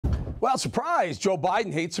Well, surprise, Joe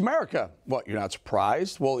Biden hates America. What, you're not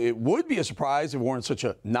surprised? Well, it would be a surprise if it weren't such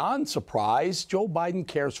a non-surprise. Joe Biden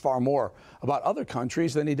cares far more about other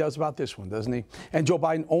countries than he does about this one, doesn't he? And Joe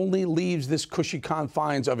Biden only leaves this cushy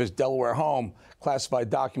confines of his Delaware home, classified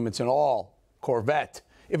documents and all, Corvette,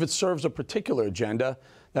 if it serves a particular agenda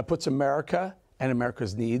that puts America and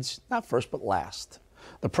America's needs not first but last.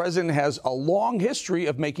 The president has a long history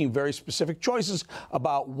of making very specific choices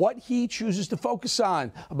about what he chooses to focus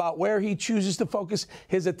on, about where he chooses to focus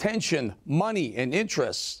his attention, money, and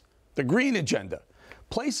interests. The green agenda,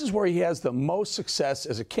 places where he has the most success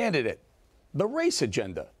as a candidate. The race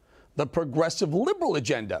agenda, the progressive liberal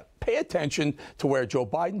agenda. Pay attention to where Joe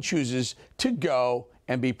Biden chooses to go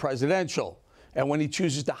and be presidential. And when he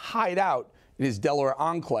chooses to hide out in his Delaware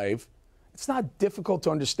enclave, it's not difficult to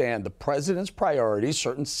understand the president's priorities,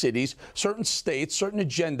 certain cities, certain states, certain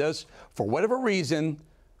agendas. For whatever reason,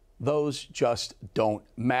 those just don't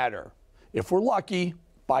matter. If we're lucky,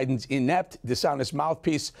 Biden's inept, dishonest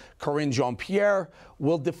mouthpiece, Karine Jean-Pierre,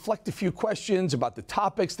 will deflect a few questions about the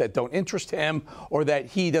topics that don't interest him or that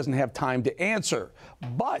he doesn't have time to answer.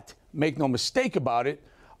 But make no mistake about it,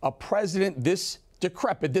 a president this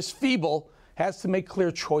decrepit, this feeble, has to make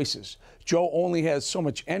clear choices. Joe only has so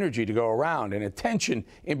much energy to go around and attention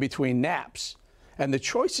in between naps. And the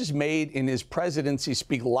choices made in his presidency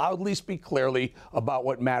speak loudly, speak clearly about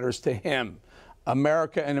what matters to him.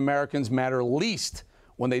 America and Americans matter least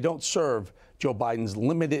when they don't serve Joe Biden's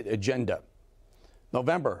limited agenda.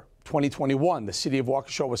 November 2021, the city of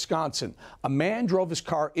Waukesha, Wisconsin. A man drove his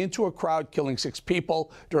car into a crowd, killing 6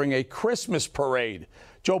 people during a Christmas parade.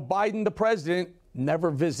 Joe Biden, the president,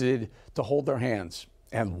 never visited to hold their hands.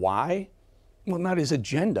 And why? Well, not his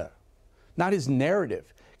agenda, not his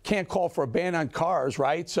narrative. Can't call for a ban on cars,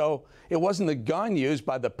 right? So it wasn't the gun used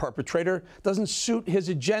by the perpetrator. Doesn't suit his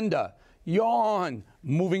agenda. Yawn.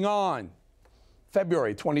 Moving on.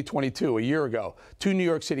 February 2022, a year ago, 2 New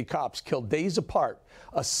York City cops killed days apart.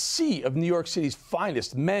 A sea of New York City's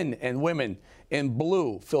finest men and women in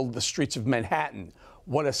blue filled the streets of Manhattan.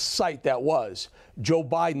 What a sight that was. Joe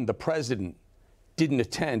Biden, the president, didn't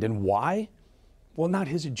attend. And why? Well, not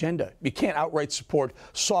his agenda. You can't outright support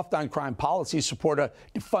soft on crime policies, support a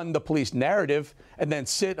defund the police narrative, and then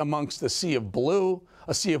sit amongst the sea of blue,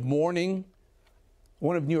 a sea of mourning.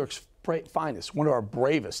 One of New York's finest, one of our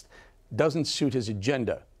bravest, doesn't suit his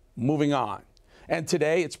agenda. Moving on. And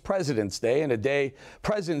today it's President's Day, and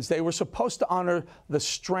President's Day, we're supposed to honor the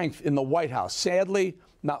strength in the White House. Sadly,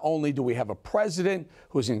 not only do we have a president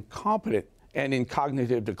who's incompetent and in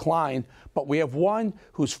cognitive decline, but we have one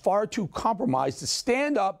who's far too compromised to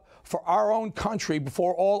stand up for our own country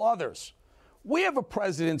before all others. We have a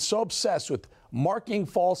president so obsessed with marking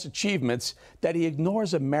false achievements that he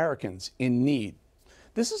ignores Americans in need.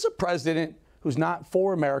 This is a president who's not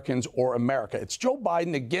for Americans or America. It's Joe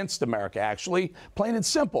Biden against America, actually, plain and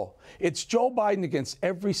simple. It's Joe Biden against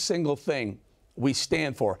every single thing we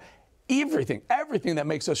stand for. Everything that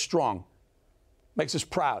makes us strong, makes us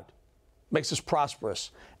proud, makes us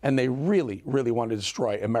prosperous, and they really, really want to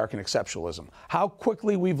destroy American exceptionalism. How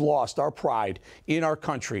quickly we've lost our pride in our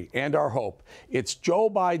country and our hope. It's Joe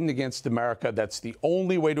Biden against America. That's the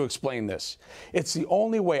only way to explain this. It's the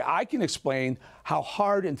only way I can explain how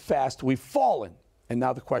hard and fast we've fallen. And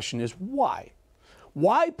now the question is, why?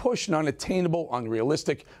 Why push an unattainable,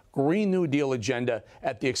 unrealistic Green New Deal agenda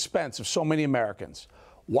at the expense of so many Americans?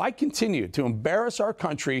 Why continue to embarrass our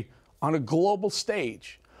country on a global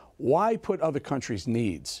stage? Why put other countries'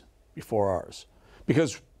 needs before ours?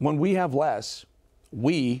 Because when we have less,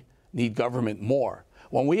 we need government more.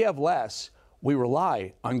 When we have less, we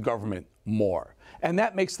rely on government more. And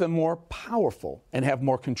that makes them more powerful and have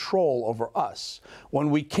more control over us.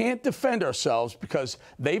 When we can't defend ourselves because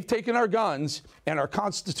they've taken our guns and our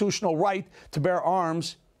constitutional right to bear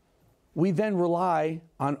arms, we then rely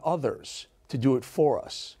on others to do it for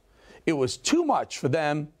us. It was too much for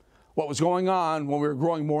them what was going on when we were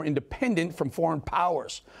growing more independent from foreign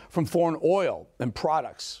powers, from foreign oil and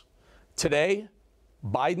products. Today,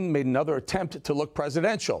 Biden made another attempt to look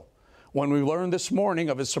presidential when we learned this morning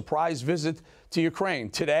of his surprise visit to Ukraine.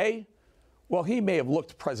 Today, well, he may have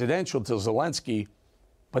looked presidential to Zelensky,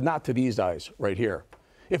 but not to these eyes right here.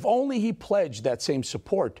 If only he pledged that same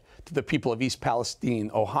support to the people of East Palestine,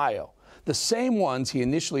 Ohio, the same ones he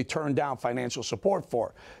initially turned down financial support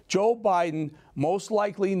for. Joe Biden most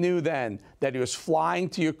likely knew then that he was flying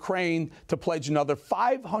to Ukraine to pledge another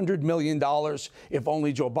 $500 million if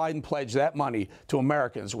only Joe Biden pledged that money to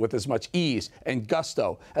Americans with as much ease and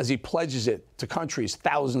gusto as he pledges it to countries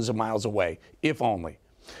thousands of miles away, if only.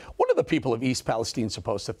 What are the people of East Palestine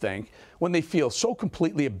supposed to think when they feel so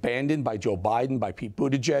completely abandoned by Joe Biden, by Pete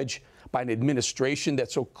Buttigieg, by an administration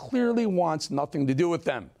that so clearly wants nothing to do with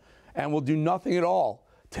them and will do nothing at all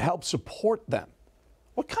to help support them?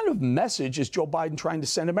 What kind of message is Joe Biden trying to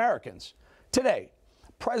send Americans? Today,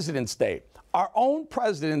 President's Day, our own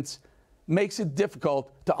president makes it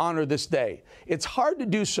difficult to honor this day. It's hard to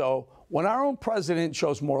do so when our own president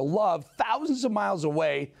shows more love thousands of miles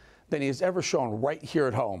away than he has ever shown right here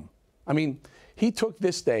at home. I mean, he took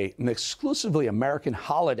this day, an exclusively American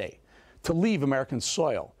holiday, to leave American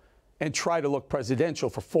soil and try to look presidential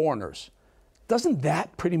for foreigners. Doesn't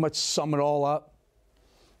that pretty much sum it all up?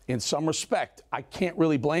 In some respect, I can't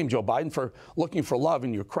really blame Joe Biden for looking for love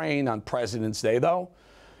in Ukraine on President's Day, though.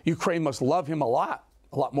 Ukraine must love him a lot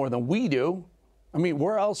more than we do. I mean,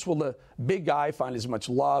 where else will the big guy find as much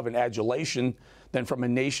love and adulation than from a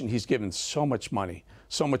nation he's given so much money,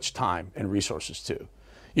 so much time and resources to?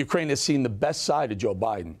 Ukraine has seen the best side of Joe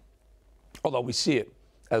Biden, although we see it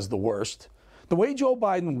as the worst. The way Joe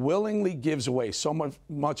Biden willingly gives away so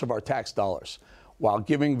much of our tax dollars while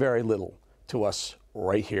giving very little to us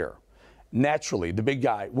right here. Naturally, the big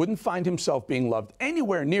guy wouldn't find himself being loved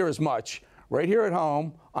anywhere near as much right here at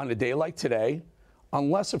home on a day like today,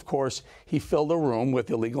 unless, of course, he filled a room with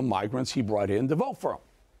illegal migrants he brought in to vote for him.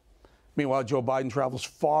 Meanwhile, Joe Biden travels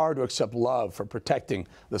far to accept love for protecting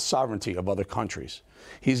the sovereignty of other countries.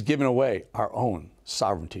 He's given away our own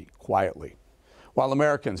sovereignty quietly. While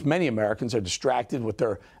Americans, many Americans, are distracted with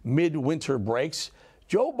their midwinter breaks,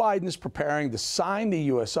 Joe Biden is preparing to sign the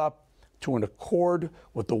U.S. up to an accord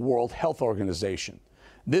with the World Health Organization.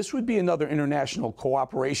 This would be another international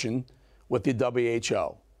cooperation with the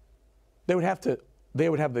WHO. They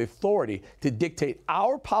would have the authority to dictate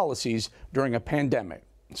our policies during a pandemic.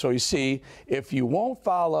 So you see, if you won't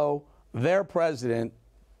follow their President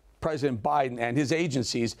Biden and his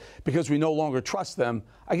agencies because we no longer trust them,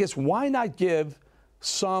 I guess why not give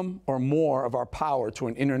some or more of our power to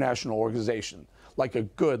an international organization like a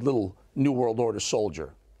good little New World Order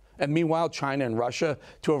soldier? And meanwhile, China and Russia,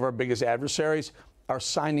 two of our biggest adversaries, are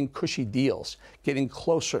signing cushy deals, getting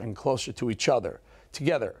closer and closer to each other,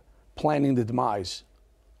 together planning the demise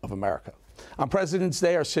of America. On President's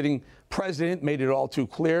Day, our sitting president made it all too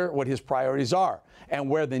clear what his priorities are and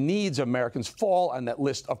where the needs of Americans fall on that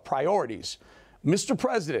list of priorities. Mr.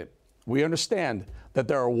 President, we understand that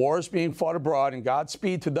there are wars being fought abroad, and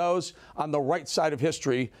Godspeed to those on the right side of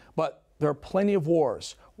history, but there are plenty of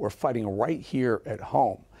wars we're fighting right here at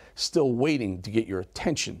home, still waiting to get your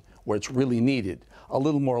attention where it's really needed. A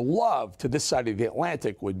little more love to this side of the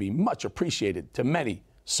Atlantic would be much appreciated to many,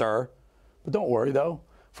 sir. But don't worry, though.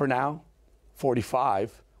 For now,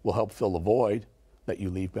 45 will help fill the void that you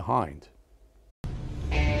leave behind.